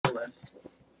this.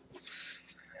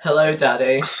 Hello,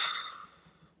 Daddy.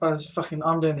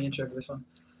 I'm doing the intro for this one.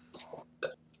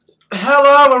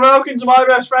 Hello and welcome to my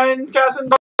best friends, Cats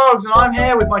and Dogs, and I'm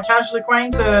here with my casual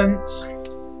acquaintance,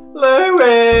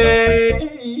 Louis.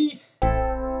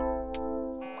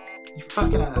 You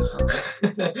fucking asshole.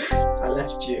 I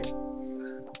left you.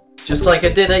 Just like I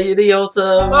did at the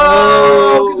autumn.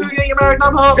 Oh, because we were going to get married and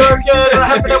I'm heartbroken and I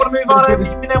haven't been able to move on. I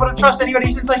haven't been able to trust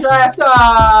anybody since I left.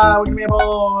 We're going to be a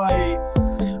boy.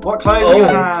 What clothes are we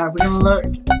going to have? We're going to look.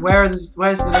 Where's the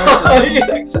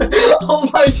nose? Oh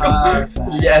my god.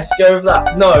 Yes, go with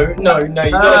that. No, you gotta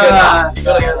go that. You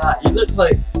gotta go that.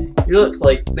 You look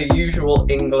like the usual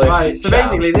English. Right, so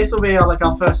basically this will be like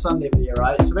our first Sunday video,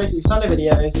 right? So basically Sunday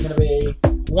videos are going to be,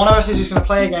 one of us is just going to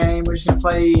play a game, we're just going to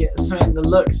play something that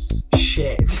looks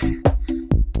shit.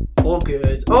 Or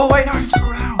good. Oh wait, no, it's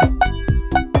all out.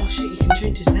 Oh shit, you can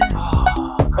change his hair.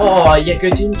 Oh, yeah, go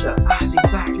ginger. That's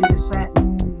exactly the same.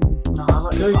 No, I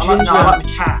like go ginger. No, I like the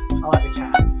cat. I like the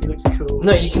cat. He looks cool.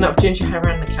 No, you can have ginger hair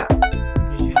and the cat.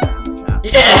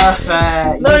 Yeah!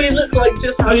 Perfect! No, you look like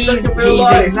just how you look in real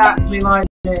life. He's exactly like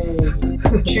me.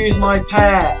 Choose my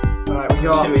pet. Alright, we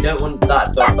got... We don't want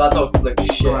that dog. That dog looks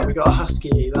shit. Alright, we got a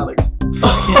husky. That looks...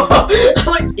 That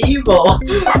looks evil.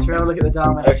 Should we have a look at the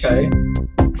damage? Okay.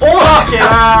 Fucking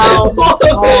hell!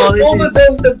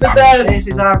 This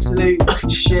is absolute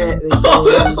shit. This is...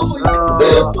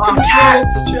 Oh,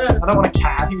 cats! I don't want a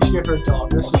cat. I think we should go for a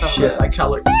dog. Let's just have shit, that cat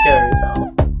looks scary as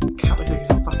hell. Cat looks like he's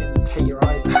gonna fucking take your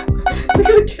eyes out. They're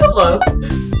gonna kill us!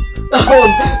 That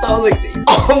one looks evil.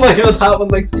 Oh my god, that one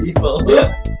looks evil.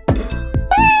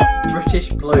 British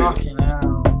blue. Fucking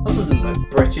hell. That doesn't look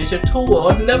British at all.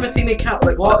 I've never seen a cat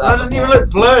look like that. That doesn't even look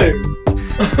blue!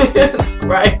 It's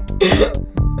great.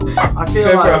 I feel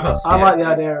like I like the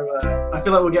idea of I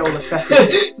feel like we'll get all the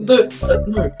fetishes.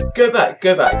 No, go back.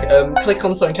 Click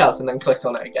on some cats and then click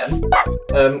on it again.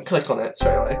 Click on it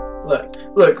straight away.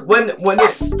 Look. When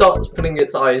it starts putting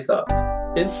its eyes up,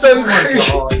 it's so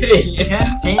creepy.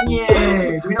 Continue.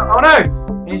 Do we not? Oh no!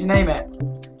 We need to name it.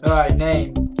 All right,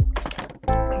 name.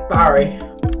 Barry.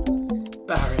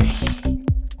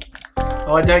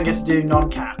 Oh, I don't get to do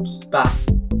non-caps. Bat.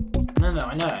 No,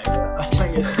 I know. I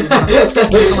don't get to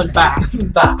do non-caps.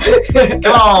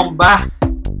 Come on, bat.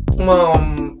 Come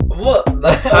on, bat. What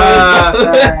the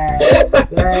Perfect.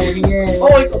 There he is.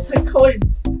 Oh, I got 10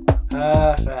 coins.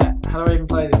 Perfect. How do I even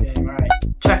play this game? Right.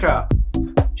 Check up.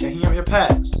 Checking up your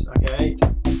pets. Okay.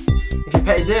 If your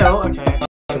pet is ill, okay.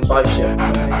 Can buy shit.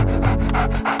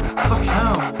 Fucking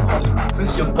hell.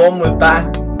 This Your bomb with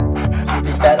bat should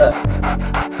be better.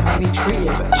 Maybe treat it,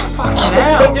 but fucking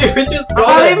hell. We just I've got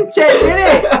had him 10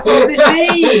 minutes. What's this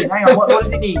mean? Hang on. What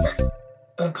does he need?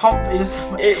 Confidence.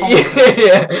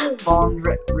 Yeah. Bond.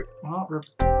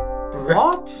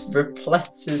 What?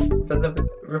 Replace.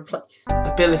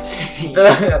 Ability.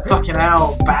 Fucking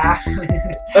hell, bat.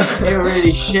 You're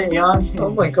really shitty, aren't you? Oh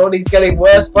my god, he's getting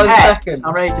worse by the second.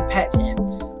 I'm ready to pet him.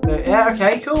 But, yeah,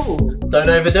 okay, cool. Don't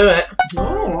overdo it.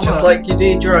 Oh, just like you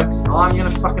do drugs. I'm gonna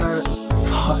fucking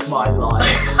fuck my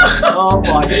life. Oh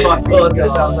my fucking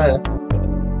god. Down there.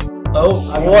 Oh,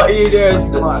 what are you doing?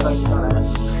 I might have done it.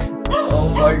 Oh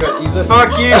my god, you look.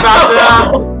 Fuck you, Bazza!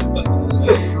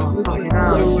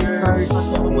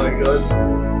 Oh my god.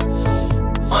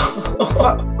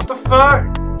 What the fuck?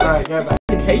 Alright, go back.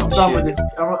 I hate I'm done with this.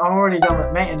 I'm already done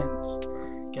with maintenance.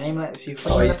 Game lets you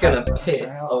clean. Oh, he's gonna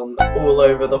piss on all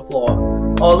over the floor.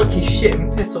 Oh, look, he's shit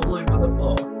and piss all over the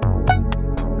floor.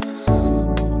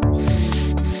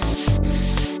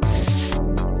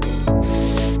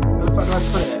 Where the fuck do I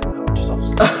put it? Oh, just off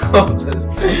screen.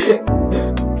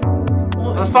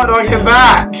 What the fuck do I get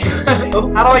back?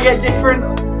 How do I get different?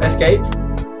 Escape.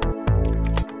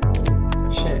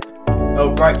 Shit.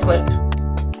 Oh, right click.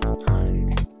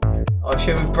 Oh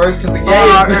shit, we've broken the game.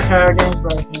 Oh, okay, our game's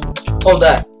broken. Oh,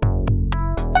 there.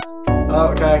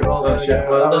 Oh, okay, well, oh, shit.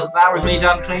 Well, that was me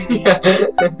done cleaning.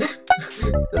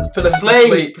 Let's put him to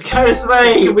sleep. Go to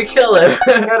sleep. Can we kill him?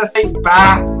 Go to sleep.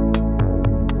 Bah.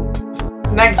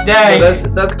 Next day. No,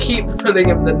 let's keep putting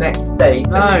him the next day.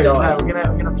 No,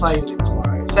 we're gonna play with him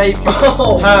tomorrow. Save.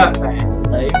 Oh, perfect.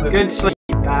 Save. Good sleep.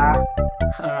 Bah.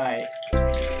 All right.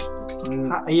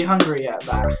 Are you hungry yet,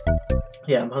 Bah?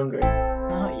 Yeah, I'm hungry.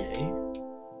 Are you?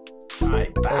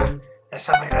 Alright, Bah. Let's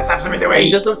have something to eat.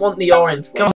 He doesn't want the orange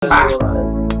one. Come back.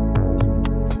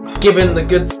 Given the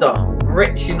good stuff.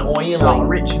 Rich in oily. Oh,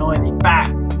 rich and oily. Bah.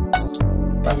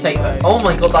 But take that. Oh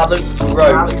my god, that looks gross.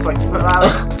 That looks like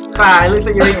Bah, it looks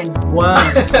like you're eating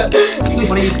worms.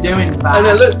 What are you doing, Bah? And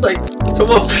it looks like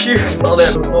someone puked on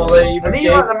it before they even Are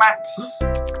these like the max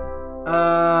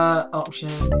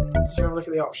Options. Did you have a look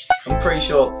at the options? I'm pretty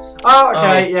sure. Oh,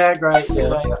 okay, yeah, great. Yeah.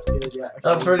 Okay, that's good, yeah. Okay.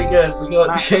 That's really good. We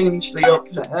got to change the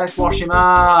options. Let's wash him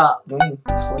up. Clean him.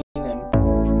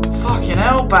 Fucking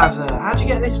hell, Bazza. How'd you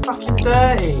get this fucking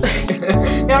dirty? You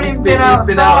haven't He's even been He's been out of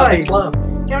outside. the club.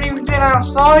 You haven't even been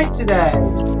outside today.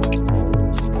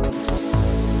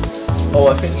 Oh,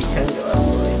 I think you can go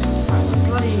outside. That's the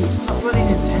bloody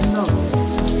Nintendo.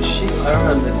 This is shit. I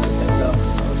remember Nintendo. That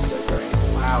was so great.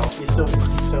 Wow, you're still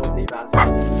fucking filthy, Bazza.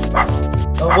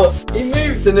 Oh, what? He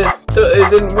moved and it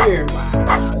didn't move.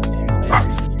 Wow, this game is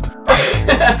making you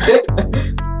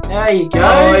mad. There you go.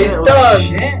 Oh, he's little done.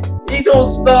 Shit. He's all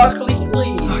sparkly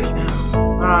clean. Fucking hell.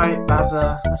 Alright,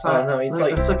 Bazza. Let's Oh, no, he's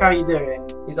let's look how you're doing.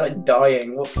 He's like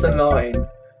dying. What's the line?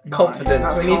 Confidence.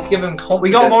 That's We need to give him confidence. We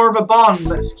got more of a bond.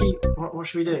 Let's keep. What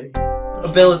should we do?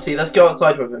 Ability. Let's go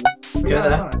outside with him. Go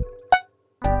there. Outside.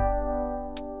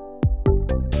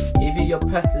 Either your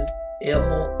pet is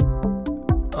ill.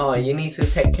 Oh, you need to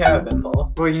take care of him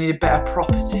more. Or you need a better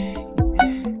property.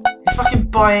 You're fucking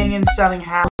buying and selling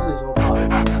houses all the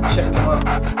time. Check him out.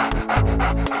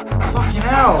 Fucking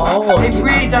hell. Oh, they you-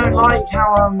 really don't like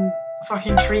how I'm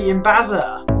fucking treating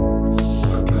Bazza.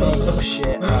 Oh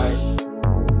shit, right.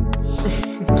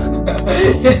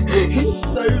 He's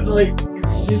so like.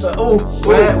 He's like, oh,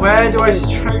 Where do I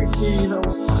stroke you, you little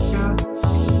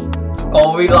fucker?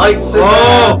 oh, he likes it.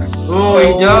 Oh,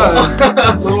 he does.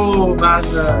 Oh,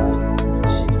 Bazza.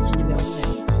 Cheeky little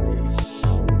minx.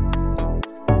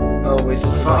 Oh, we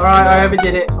just. Alright, I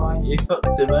overdid it, fine. You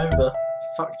fucked him over.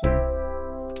 Fucked him.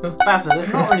 Bazza,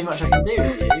 there's not really much I can do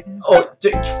with you. Oh,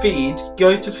 feed.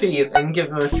 Go to feed and give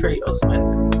him a treat or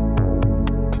something.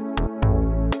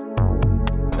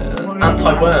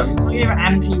 Anti-worms. I'll give him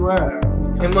anti-worms.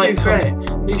 Costs might 2 credit.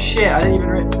 You shit, I didn't even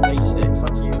rip basic.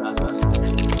 Fuck you, Bazza.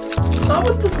 That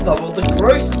one doesn't have all the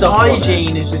gross stuff. on it.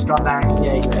 Hygiene has just gone down as the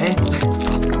A-list.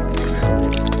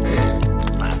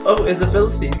 Oh, his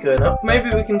ability's going up. Maybe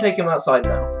we can take him outside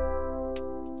now.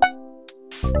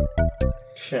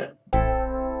 Shit.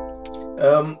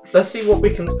 Let's see what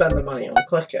we can spend the money on.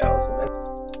 Click it or something.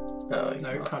 Oh, No,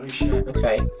 can't do shit.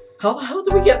 okay. How the hell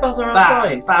do we get Bazza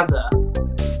outside? Bazza.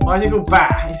 Why is he called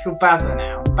Bat? He's called Bazza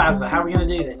now. Bazza, how are we gonna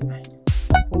do this, mate?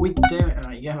 What are we doing?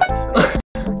 Oh, you go back to sleep.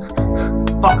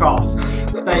 Fuck off.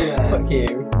 Stay there. Fuck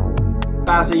you.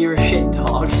 Bazza, you're a shit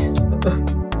dog.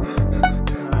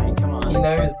 Alright, come on. He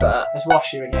knows that. Let's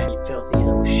wash you again, you filthy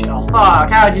little shit. Oh,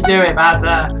 fuck, how'd you do it,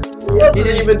 Bazza? He hasn't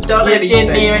even done You anything.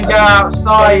 didn't even go That's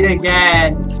outside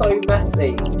again. So, so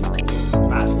messy.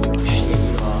 Bazza, you're a shit,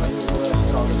 you are. You're the worst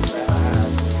dog I've ever had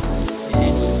in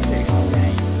any fictional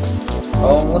game.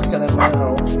 Oh, look at him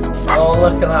now. Oh,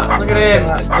 look at that. Look at him.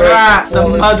 Look at great that. The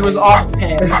quality. mud was off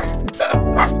him.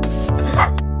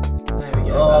 There we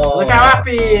go. Oh. Look how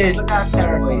happy he is. Look how Oh,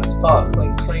 terrified. he's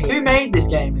sparkling clean. Who made this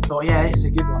game and thought, yeah, this is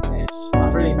a good one, this?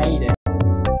 I've really made it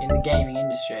in the gaming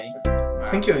industry. I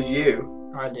think it was you.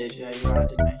 I did, yeah, you're right, I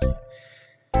did make it.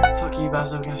 Fuck you,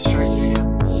 Bazza, I'm gonna stroke you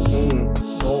again.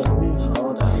 Oh,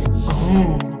 harder.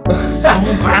 Oh,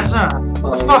 Bazza!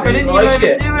 What the fuck, I didn't like even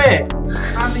it. do it!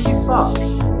 Bazza, you fuck.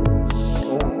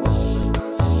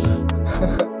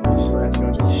 I swear to God,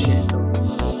 you're the shittest dog in the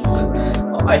world. I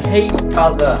swear. Oh, I hate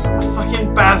Bazza.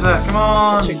 Fucking Bazza, come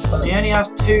on! Such a cunt. He only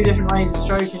has 2 different ways of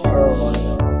stroking him. Oh my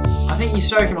god. I think you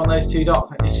stroke him on those 2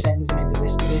 dots and it just sends him into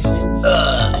this position.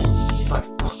 Ugh. He's like,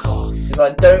 fuck off. He's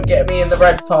like, don't get me in the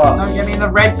red part. Don't get me in the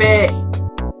red bit!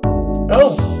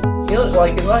 Oh, he looks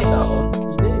like he liked that one.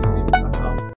 You did, fuck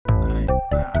off. Right.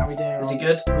 How are we doing? Is he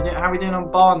good? How are we doing on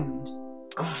Bond?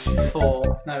 Oh,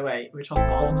 4. No, wait, which one's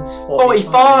Bond? 45.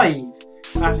 45!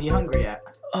 Bazza, are you hungry yet?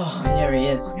 Oh, yeah, he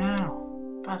is. Wow.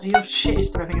 Bazza, you're the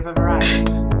shittest dog I think I've ever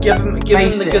had. Give him the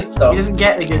Basic. good stuff. He doesn't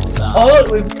get the good stuff. Oh,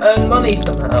 look, we've earned money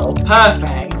somehow.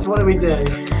 Perfect! What do we do?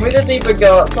 We didn't even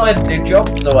go outside and do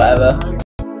jobs or whatever. No,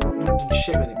 we haven't done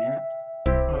shit with him yet.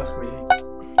 What else can we do?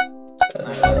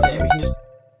 No, that's it. We can just.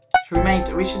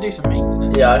 We should do some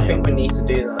maintenance. Yeah, I think we need to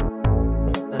do that.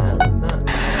 What the hell is that?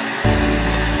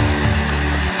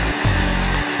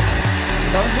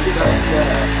 Is that who That's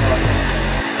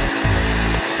dirt.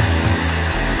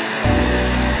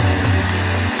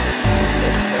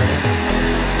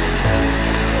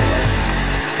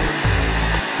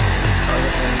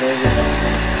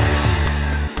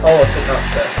 Oh, I think that's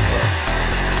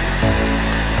there.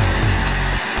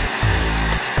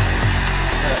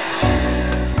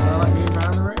 Like moving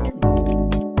around the room.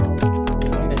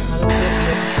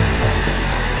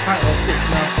 Apparently there's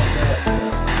 69% dirt still.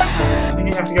 I think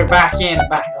you have to go back in and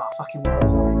back. Oh, fucking well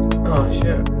designed. Oh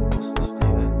shit. What's this do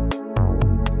then?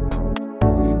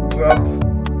 Scrub.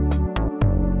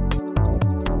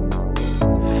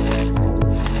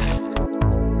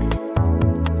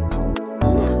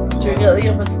 Do we get the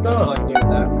other That's stuff? all I can do with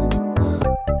that.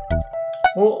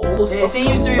 All the It stuff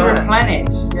seems to be back.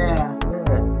 replenished, yeah.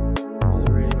 Yeah. This is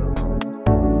really well done.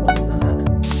 What's that?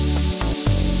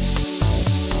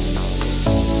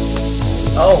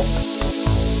 Oh.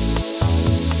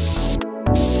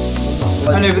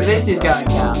 Oh no, but this is going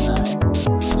down though.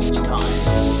 Each time.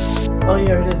 Oh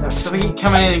yeah, it is So actually. we keep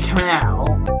coming in and coming out.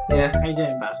 Yeah. How you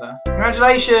doing, Bazza?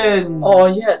 Congratulations! Oh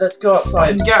yeah, let's go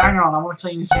outside. Hang on, I want to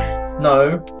clean his room.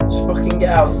 No, just fucking get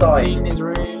outside. Clean his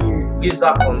room. Use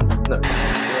that one. No.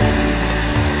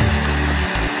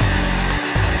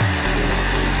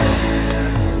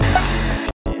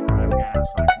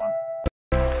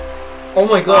 Oh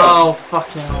my god. Oh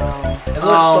fucking hell. It looks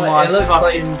Oh like- my it looks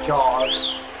fucking god.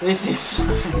 This is...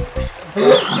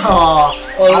 oh,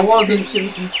 Oh, I wasn't... teaching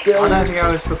some I skills. don't think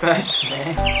I was prepared for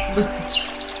this.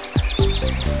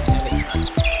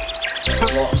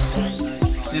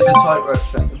 Do the tightrope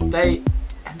thing. Day...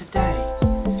 End of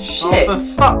day. Shit. Oh, for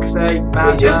fuck's sake,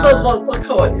 Bazza. We just unlocked the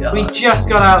courtyard. We just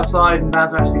got outside and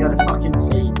Bazza has to go to fucking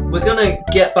sleep. We're gonna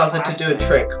get Bazza to do a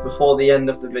trick before the end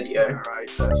of the video. Alright,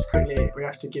 let's quickly... We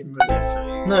have to give him a bit of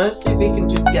food. No, let's see if he can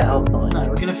just get outside. No,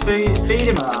 we're gonna feed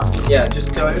him up. Yeah,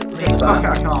 just go. Fuck Leave it, that.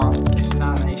 I can't. It's an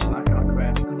animation that I can't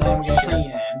quit. And then we're gonna clean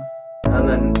him. And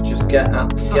then just get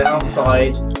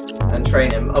outside and train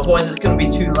him. Otherwise, it's gonna be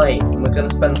too late, and we're gonna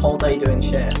spend the whole day doing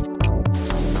shit.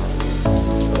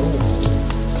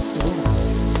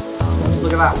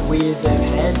 Look at that weird bit of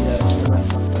head that's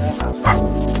went up there. That's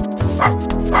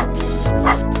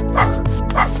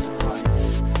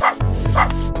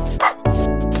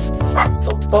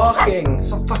Stop barking!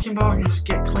 Stop fucking barking, just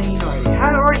get clean already.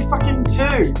 How already fucking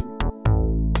 2?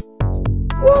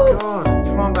 What? God,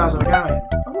 come on Bazza, we're going.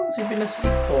 How long has he been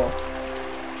asleep for?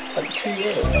 Like 2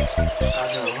 years.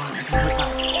 Bazza, right, you can put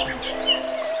that.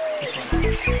 This one.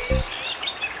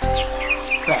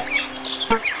 Fetch.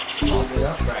 I'll do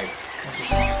that. Great. What's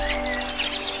this one?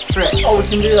 Tricks. Oh, we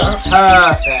can do that.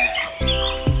 Perfect.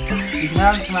 You can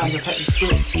now come out and go pet the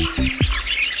sit.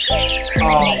 Oh,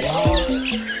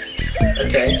 what?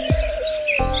 Okay.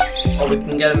 Oh, we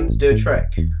can get him to do a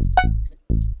trick.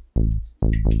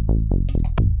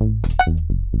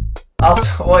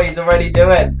 That's what he's already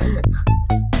doing.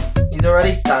 He's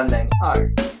already standing. Oh.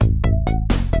 And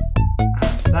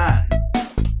then...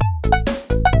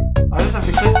 I just have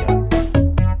to click it.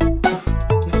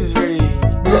 This is really...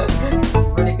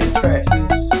 Really good trick.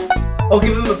 This is... Oh,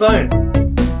 give him a bone.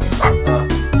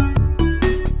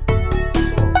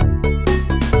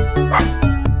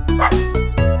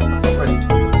 That's not really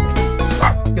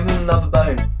talking. Give him another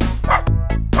bone.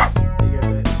 There you go,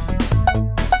 bitch.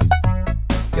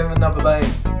 Give him another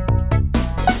bone.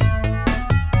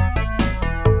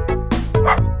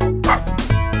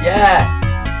 Yeah!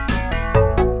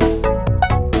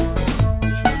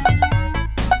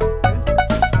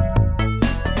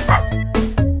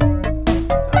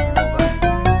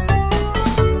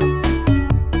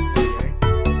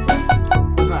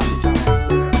 Doesn't actually tell me how to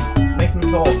do it. Make him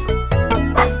talk.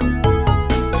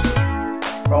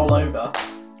 Roll over.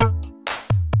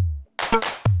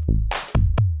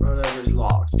 Roll over is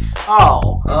locked.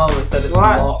 Oh! Oh, it said it's Well,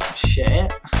 that's locked.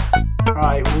 shit.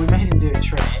 Right, well we made him do a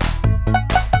trick.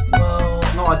 Well,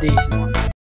 Not a decent one.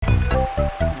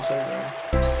 I'm sorry.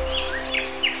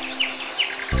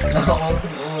 that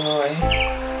wasn't all the way.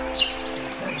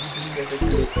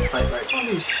 Tightrope. Can't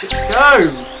do shit. Go!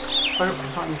 I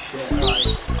can't do shit. Right.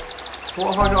 What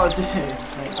have I got to do to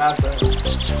make Bazza?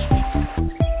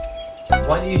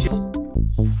 Why don't you just,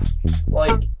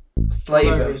 like,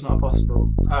 slave him? It's not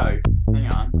possible. Oh, hang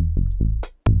on.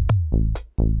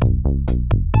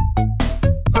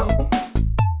 Oh.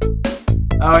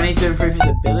 Oh, I need to improve his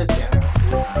ability. I have to do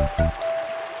that.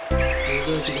 The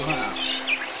ability to that.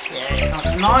 Yeah, it's not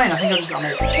to 9. I think I've just got to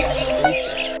make shit and do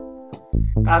shit.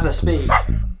 Bazza, speak.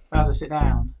 Bazza, sit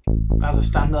down. Bazza,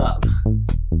 stand up.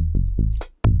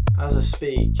 Bazza,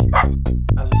 speak.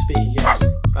 Bazza, speak again.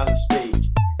 Bazza, speak.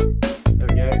 There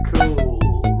we go. Cool.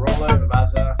 Roll over,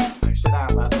 Bazza. No, sit down,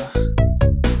 Bazza.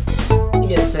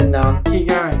 Yes, sit down. Keep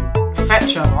going.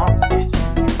 Fetch unlocked.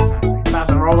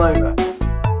 Bazza, roll over.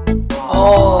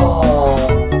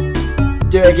 Oh.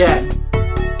 Do it again.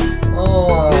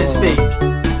 Oh. Then speak.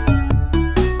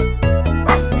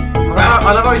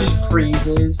 I love how he just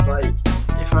freezes, like,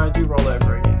 if I do roll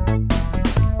over again.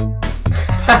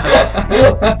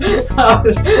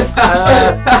 Perfect.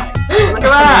 Look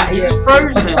at that, he's just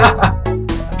frozen.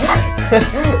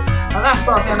 And that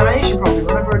starts the animation properly.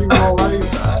 Whenever I do roll over,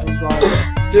 he's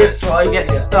like, Do it twice. he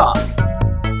gets stuck.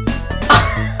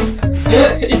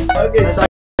 He's so good. Let's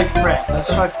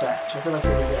try fetch. I feel like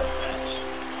he'll be good at fetch.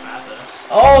 Bazza.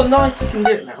 Oh, nice, you can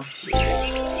do it now.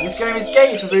 This game is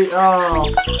gate for boot.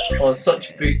 Oh. Oh,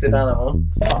 such a boosted animal.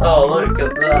 Oh, look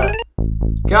at that.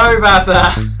 Go,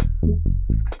 Bazza!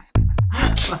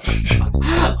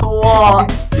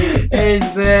 What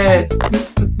is this?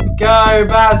 Go,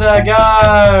 Bazza,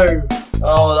 go!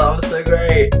 Oh, that was so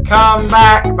great. Come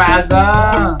back,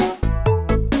 Bazza!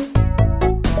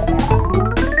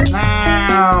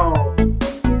 Now!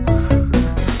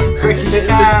 Quick as you It's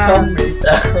his can! come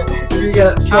meter. You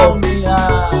get Come from. meter!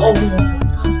 Oh,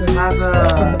 Bazza,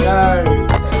 go!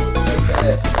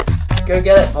 Go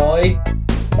get it, boy.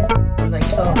 And then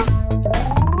come.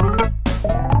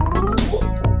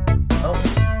 Oh.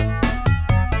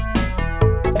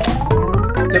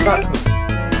 Do it backwards.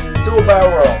 Do a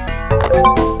barrel roll.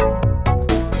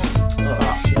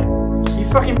 Oh, shit. You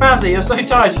fucking Bazza, you're so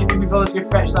tired you couldn't be bothered to go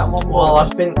fetch that one Well, ball. I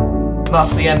think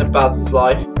that's the end of Baz's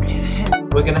life. Is it?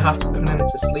 We're gonna have to put him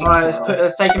to sleep. Alright, now.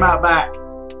 let's take him out back.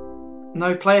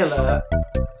 No play alert.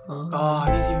 Oh, I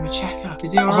need to give him a checkup.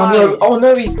 Is he alright? Oh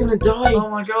no, he's gonna die. Oh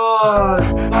my god.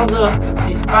 Bazza!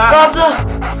 Bazza!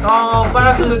 Oh,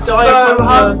 Bazza's He's so gonna die of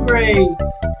hunger. hungry.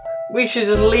 We should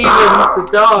just leave him to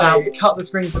Now, die. cut the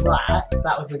screen to black.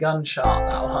 That was the gunshot,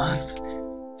 that was.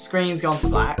 Screen's gone to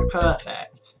black.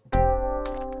 Perfect.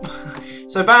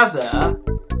 So Bazza...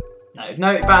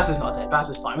 No, Bazza's not dead.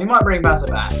 Bazza's fine. We might bring Bazza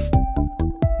back.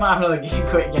 Might have another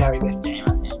quick Gary this game,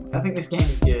 I think. I think this game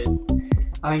is good.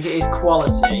 I think it is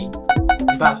quality.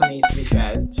 Bazza needs to be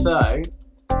fed. So,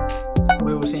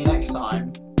 we will see you next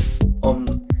time On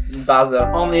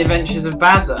Bazza. on the adventures of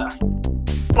Bazza.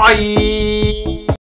 Bye!